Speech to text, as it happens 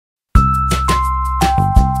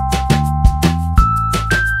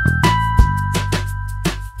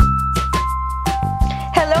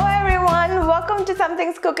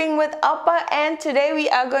Cooking with Alpa, and today we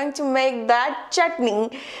are going to make that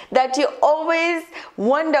chutney that you always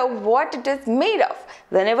wonder what it is made of.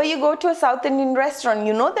 Whenever you go to a South Indian restaurant,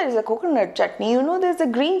 you know there is a coconut chutney, you know there's a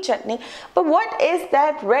green chutney, but what is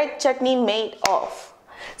that red chutney made of?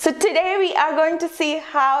 So today we are going to see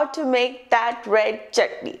how to make that red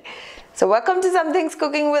chutney. So welcome to Some Things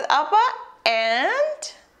Cooking with Alpa,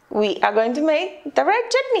 and we are going to make the red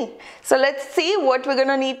chutney. So let's see what we're going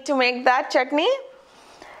to need to make that chutney.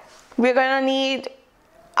 We're going to need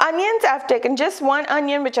onions. I've taken just one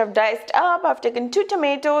onion which I've diced up. I've taken 2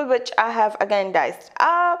 tomatoes which I have again diced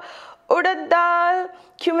up. Urad dal,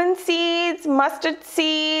 cumin seeds, mustard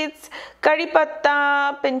seeds, curry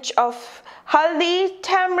patta, pinch of haldi,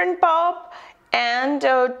 tamarind pulp, and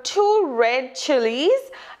 2 red chilies.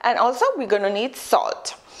 And also we're going to need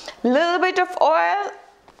salt. Little bit of oil,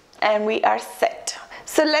 and we are set.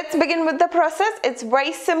 So let's begin with the process. It's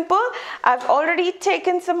very simple. I've already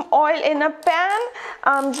taken some oil in a pan.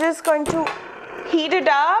 I'm just going to heat it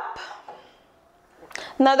up.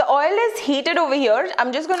 Now the oil is heated over here.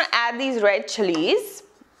 I'm just going to add these red chilies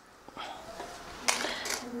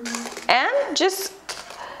and just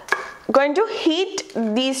going to heat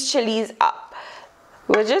these chilies up.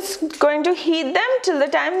 We're just going to heat them till the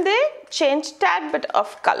time they change tad bit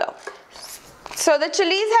of color. So the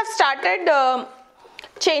chilies have started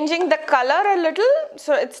changing the color a little,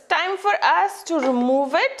 so it's time for us to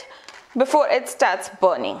remove it before it starts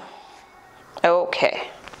burning. Okay.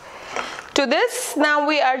 To this, now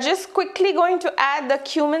we are just quickly going to add the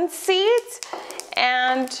cumin seeds,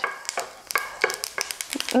 and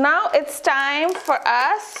now it's time for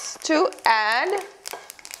us to add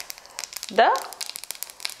the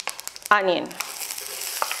onion.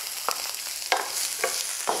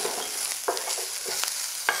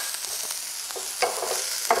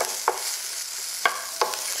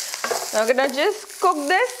 Now we're gonna just cook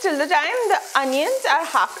this till the time the onions are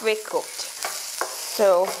halfway cooked.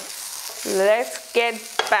 So let's get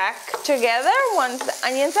back together once the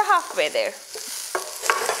onions are halfway there.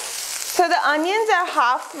 So the onions are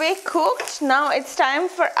halfway cooked. Now it's time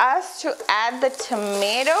for us to add the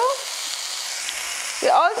tomato.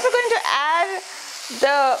 We're also going to add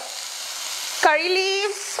the curry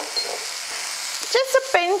leaves, just a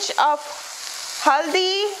pinch of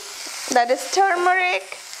haldi, that is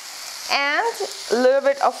turmeric, and a little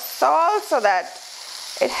bit of salt so that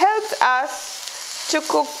it helps us to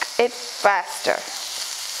cook it faster.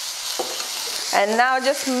 And now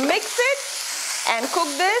just mix it and cook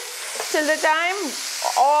this till the time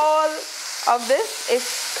all of this is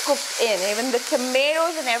cooked in. Even the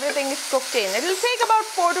tomatoes and everything is cooked in. It will take about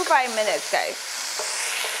 4 to 5 minutes, guys.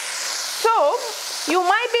 So you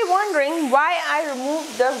might be wondering why I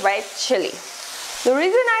removed the red chili. The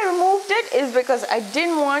reason I removed it is because I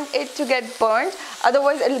didn't want it to get burnt,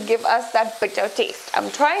 otherwise it will give us that bitter taste.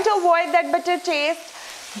 I'm trying to avoid that bitter taste,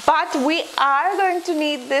 but we are going to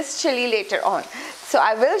need this chili later on. So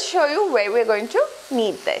I will show you where we're going to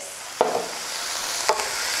need this.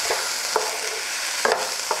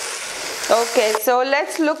 Okay, so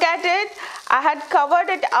let's look at it. I had covered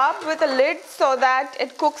it up with a lid so that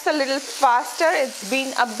it cooks a little faster. It's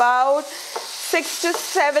been about 6 to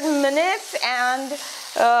 7 minutes, and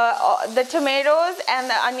the tomatoes and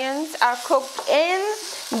the onions are cooked in.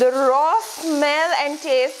 The raw smell and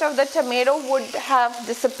taste of the tomato would have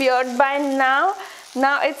disappeared by now.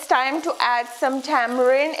 Now it's time to add some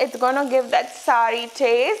tamarind. It's gonna give that sour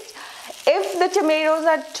taste. If the tomatoes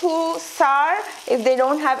are too sour, if they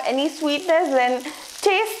don't have any sweetness, then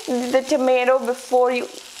taste the tomato before you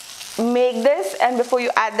make this and before you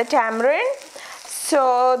add the tamarind.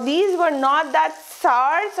 So these were not that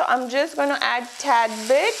sour, so I'm just going to add tad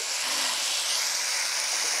bit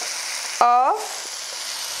of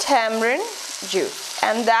tamarind juice,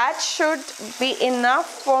 and that should be enough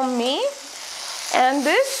for me. And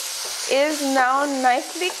this is now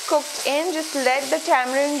nicely cooked in. Just let the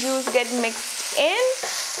tamarind juice get mixed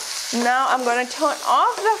in. Now I'm going to turn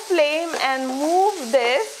off the flame and move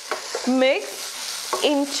this mix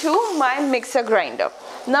into my mixer grinder.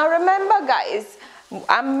 Now remember, guys,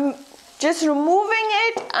 I'm just removing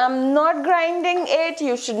it. I'm not grinding it.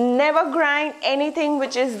 You should never grind anything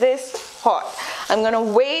which is this hot. I'm going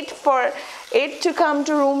to wait for it to come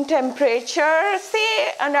to room temperature,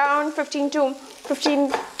 say around 10 to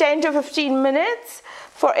 15 minutes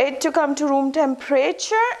for it to come to room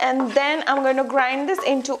temperature, and then I'm going to grind this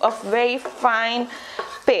into a very fine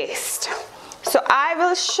paste. So I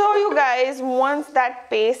will show you guys once that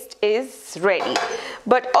paste is ready.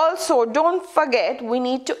 But also don't forget, we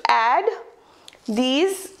need to add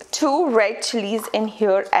these 2 red chilies in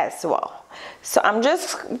here as well. So I'm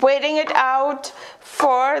just waiting it out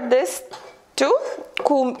for this to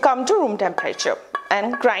come to room temperature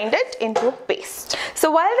and grind it into a paste.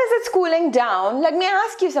 So while this is cooling down, let me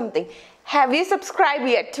ask you something. Have you subscribed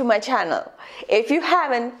yet to my channel? If you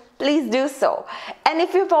haven't, please do so. And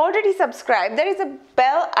if you've already subscribed, there is a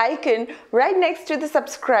bell icon right next to the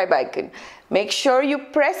subscribe icon. Make sure you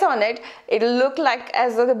press on it. It'll look like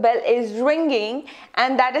as though the bell is ringing,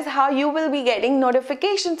 and that is how you will be getting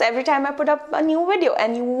notifications every time I put up a new video,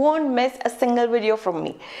 and you won't miss a single video from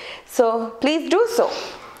me. So please do so.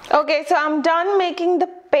 Okay, so I'm done making the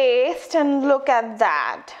paste, and look at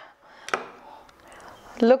that.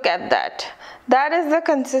 Look at that. That is the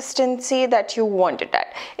consistency that you want it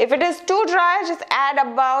at. If it is too dry, just add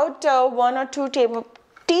about 1 or 2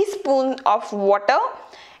 teaspoons of water,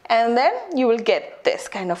 and then you will get this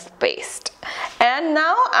kind of paste. And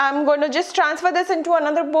now I'm going to just transfer this into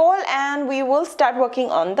another bowl, and we will start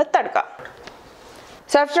working on the tadka.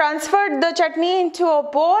 So I've transferred the chutney into a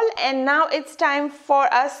bowl, and now it's time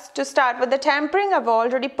for us to start with the tempering. I've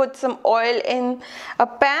already put some oil in a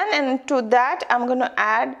pan, and to that I'm going to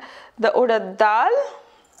add the urad dal,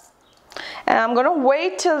 and I'm going to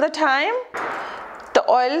wait till the time the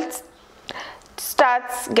oil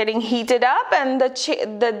starts getting heated up and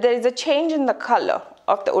there is a change in the color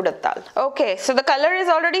of the urad dal. Okay, so the color is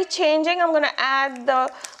already changing. I'm going to add the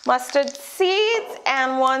mustard seeds,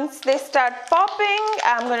 and once they start popping,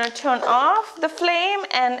 I'm going to turn off the flame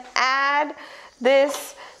and add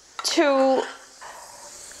this to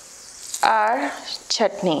our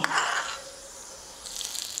chutney.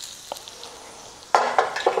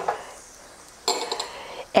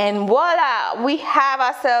 And voila, we have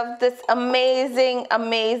ourselves this amazing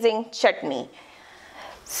chutney.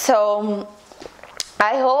 So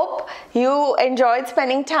I hope you enjoyed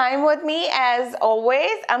spending time with me. As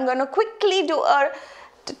always, I'm going to quickly do a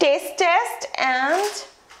taste test, and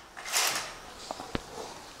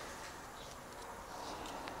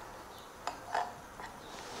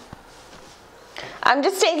I'm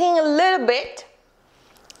just taking a little bit.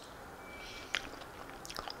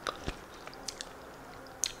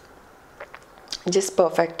 Just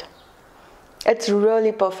perfect. It's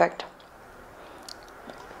really perfect.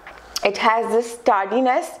 It has this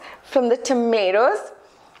tardiness from the tomatoes,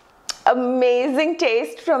 amazing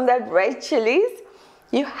taste from that red chilies.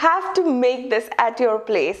 You have to make this at your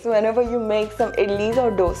place whenever you make some idlis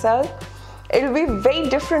or dosas. It will be very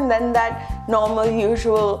different than that normal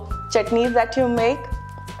usual chutneys that you make.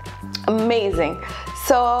 Amazing.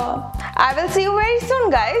 So I will see you very soon,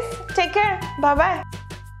 guys. Take care. Bye bye.